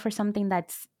prepare for something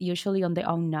that's usually on the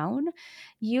unknown,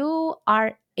 you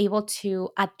are able to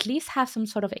at least have some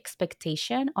sort of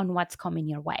expectation on what's coming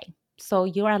your way. So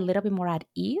you're a little bit more at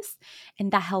ease,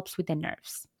 and that helps with the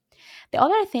nerves. The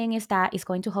other thing is that it's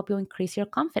going to help you increase your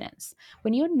confidence.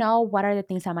 When you know what are the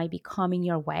things that might be coming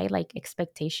your way, like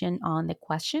expectation on the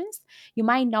questions, you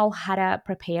might know how to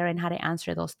prepare and how to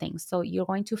answer those things. So you're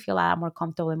going to feel a lot more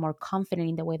comfortable and more confident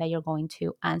in the way that you're going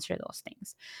to answer those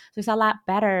things. So it's a lot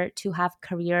better to have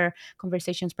career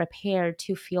conversations prepared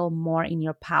to feel more in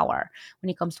your power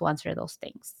when it comes to answer those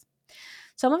things.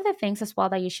 Some of the things as well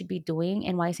that you should be doing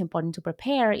and why it's important to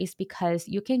prepare is because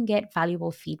you can get valuable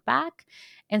feedback.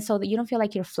 And so that you don't feel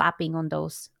like you're flapping on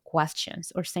those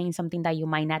questions or saying something that you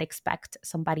might not expect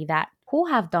somebody that who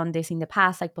have done this in the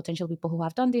past, like potential people who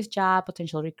have done this job,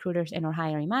 potential recruiters and or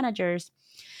hiring managers,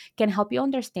 can help you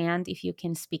understand if you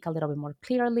can speak a little bit more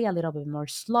clearly, a little bit more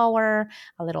slower,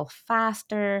 a little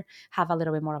faster, have a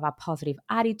little bit more of a positive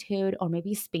attitude, or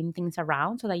maybe spin things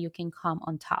around so that you can come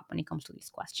on top when it comes to these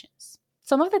questions.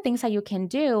 Some of the things that you can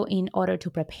do in order to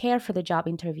prepare for the job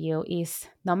interview is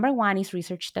number one is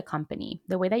research the company.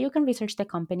 The way that you can research the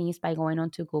company is by going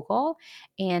onto Google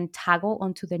and toggle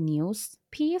onto the news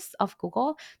piece of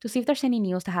Google to see if there's any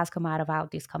news that has come out about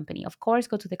this company. Of course,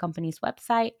 go to the company's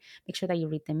website, make sure that you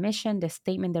read the mission, the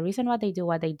statement, the reason why they do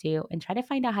what they do, and try to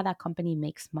find out how that company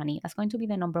makes money. That's going to be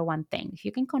the number one thing. If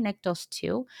you can connect those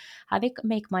two, how they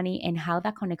make money and how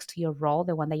that connects to your role,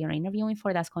 the one that you're interviewing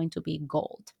for, that's going to be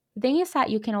gold. The thing is that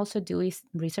you can also do is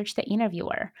research the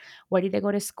interviewer. Where did they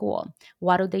go to school?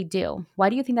 What do they do? Why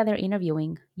do you think that they're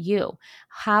interviewing you?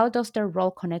 How does their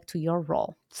role connect to your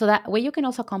role? So that way you can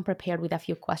also come prepared with a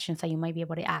few questions that you might be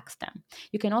able to ask them.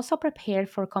 You can also prepare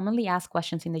for commonly asked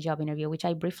questions in the job interview, which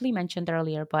I briefly mentioned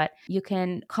earlier, but you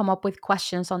can come up with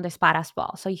questions on the spot as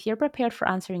well. So if you're prepared for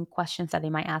answering questions that they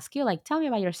might ask you, like tell me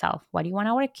about yourself. Why do you want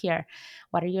to work here?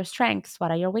 What are your strengths?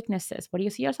 What are your weaknesses? Where do you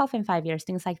see yourself in 5 years?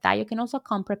 Things like that. You can also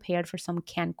come prepared for some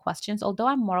canned questions, although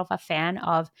I'm more of a fan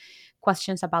of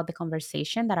questions about the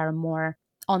conversation that are more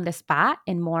on the spot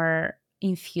and more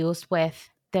infused with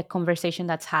the conversation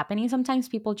that's happening. Sometimes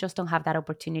people just don't have that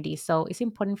opportunity. So it's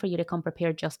important for you to come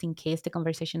prepared just in case the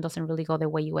conversation doesn't really go the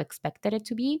way you expected it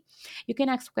to be. You can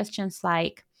ask questions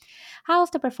like, how is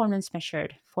the performance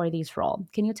measured for this role?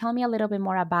 Can you tell me a little bit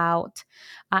more about,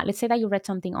 let's say that you read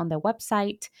something on the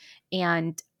website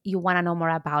and you want to know more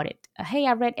about it. Hey,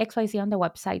 I read XYZ on the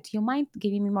website. Do you mind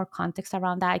giving me more context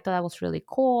around that? I thought that was really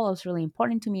cool. It was really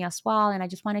important to me as well. And I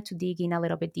just wanted to dig in a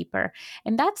little bit deeper.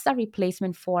 And that's a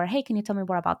replacement for, hey, can you tell me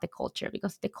more about the culture?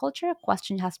 Because the culture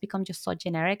question has become just so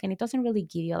generic and it doesn't really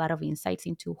give you a lot of insights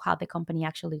into how the company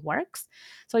actually works.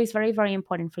 So it's very, very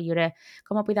important for you to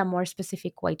come up with a more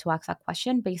specific way to ask a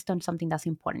question based on something that's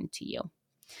important to you.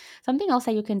 Something else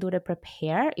that you can do to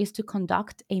prepare is to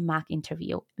conduct a mock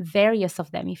interview, various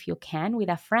of them if you can, with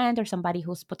a friend or somebody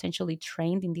who's potentially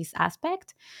trained in this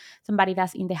aspect, somebody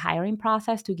that's in the hiring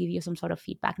process to give you some sort of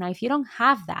feedback. Now, if you don't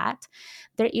have that,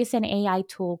 there is an AI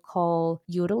tool called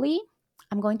Udemy.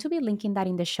 I'm going to be linking that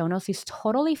in the show notes. It's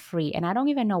totally free, and I don't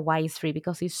even know why it's free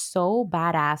because it's so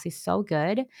badass. It's so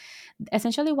good.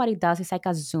 Essentially, what it does is like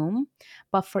a Zoom,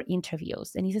 but for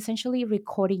interviews. And it's essentially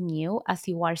recording you as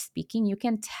you are speaking. You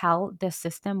can tell the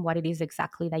system what it is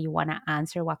exactly that you want to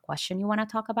answer, what question you want to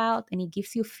talk about, and it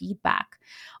gives you feedback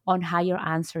on how you're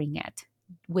answering it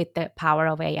with the power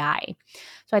of AI.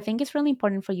 So I think it's really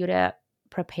important for you to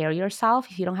prepare yourself.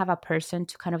 If you don't have a person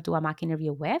to kind of do a mock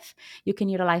interview with, you can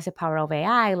utilize the power of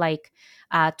AI, like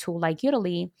a tool like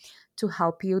Udemy, to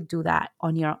help you do that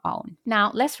on your own.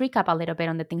 Now, let's recap a little bit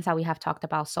on the things that we have talked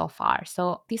about so far.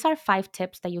 So, these are 5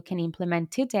 tips that you can implement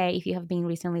today if you have been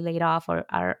recently laid off or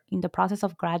are in the process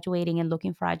of graduating and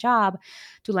looking for a job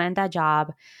to land that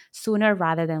job sooner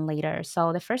rather than later.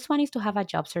 So, the first one is to have a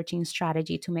job searching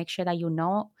strategy to make sure that you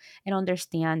know and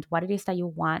understand what it is that you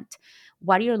want,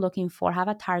 what you're looking for, have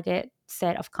a target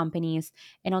set of companies,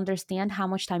 and understand how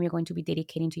much time you're going to be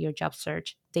dedicating to your job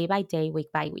search day by day,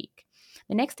 week by week.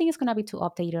 The next thing is going to be to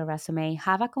update your resume.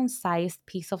 Have a concise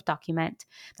piece of document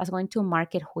that's going to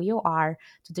market who you are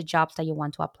to the jobs that you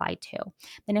want to apply to.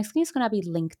 The next thing is going to be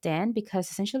LinkedIn because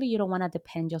essentially you don't want to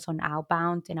depend just on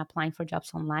outbound and applying for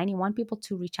jobs online. You want people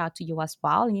to reach out to you as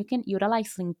well. And you can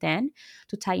utilize LinkedIn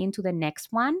to tie into the next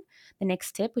one, the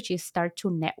next tip, which is start to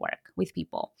network with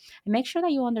people. And make sure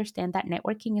that you understand that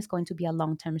networking is going to be a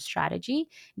long-term strategy,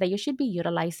 that you should be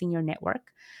utilizing your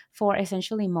network for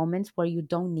essentially moments where you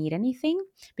don't need anything,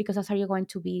 because that's how you're going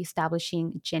to be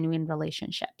establishing genuine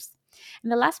relationships.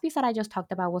 And the last piece that I just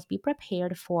talked about was be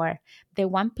prepared for the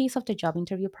one piece of the job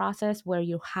interview process where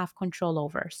you have control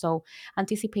over. So,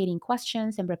 anticipating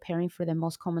questions and preparing for the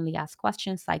most commonly asked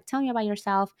questions like, tell me about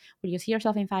yourself, where do you see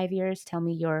yourself in 5 years, tell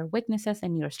me your weaknesses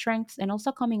and your strengths, and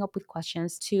also coming up with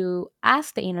questions to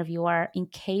ask the interviewer in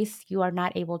case you are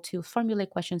not able to formulate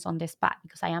questions on the spot,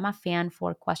 because I am a fan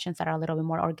for questions that are a little bit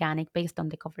more organic based on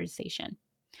the conversation.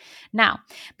 Now,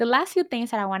 the last few things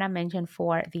that I want to mention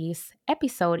for this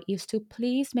episode is to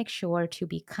please make sure to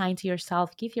be kind to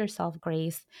yourself, give yourself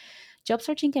grace. Job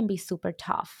searching can be super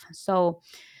tough. So,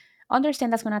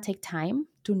 Understand that's going to take time.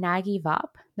 Do not give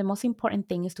up. The most important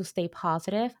thing is to stay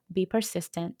positive, be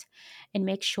persistent, and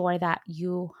make sure that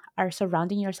you are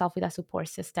surrounding yourself with a support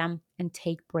system and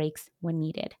take breaks when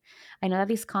needed. I know that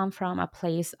this comes from a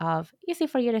place of easy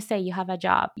for you to say you have a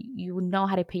job, you know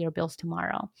how to pay your bills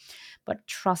tomorrow. But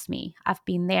trust me, I've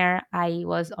been there. I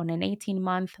was on an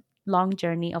 18-month long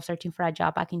journey of searching for a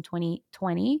job back in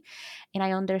 2020, and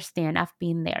I understand. I've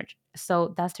been there.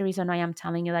 So that's the reason why I'm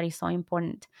telling you that it's so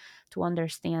important to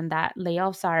understand that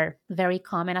layoffs are very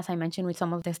common, as I mentioned with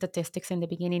some of the statistics in the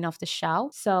beginning of the show.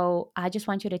 So I just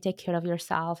want you to take care of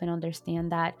yourself and understand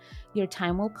that your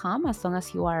time will come as long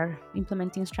as you are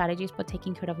implementing strategies, but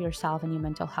taking care of yourself and your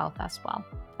mental health as well.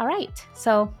 All right.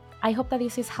 So I hope that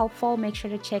this is helpful. Make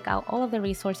sure to check out all of the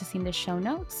resources in the show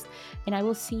notes, and I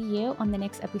will see you on the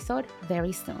next episode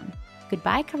very soon.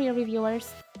 Goodbye, career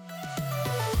reviewers.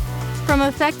 From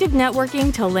effective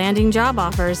networking to landing job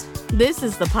offers, this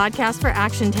is the podcast for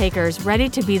action takers ready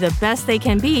to be the best they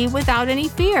can be without any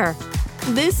fear.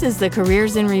 This is the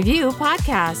Careers in Review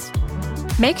podcast.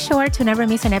 Make sure to never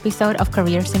miss an episode of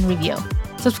Careers in Review.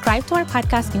 Subscribe to our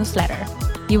podcast newsletter.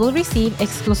 You will receive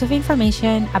exclusive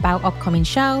information about upcoming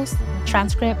shows,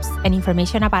 transcripts, and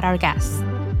information about our guests.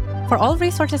 For all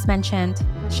resources mentioned,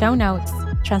 show notes,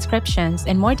 transcriptions,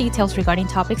 and more details regarding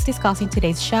topics discussed in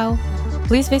today's show,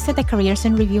 please visit the Careers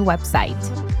in Review website,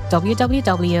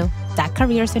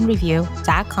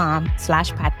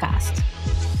 www.careersinreview.com/podcast.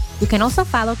 You can also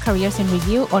follow Careers in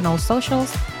Review on all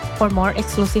socials for more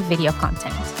exclusive video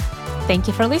content. Thank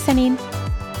you for listening.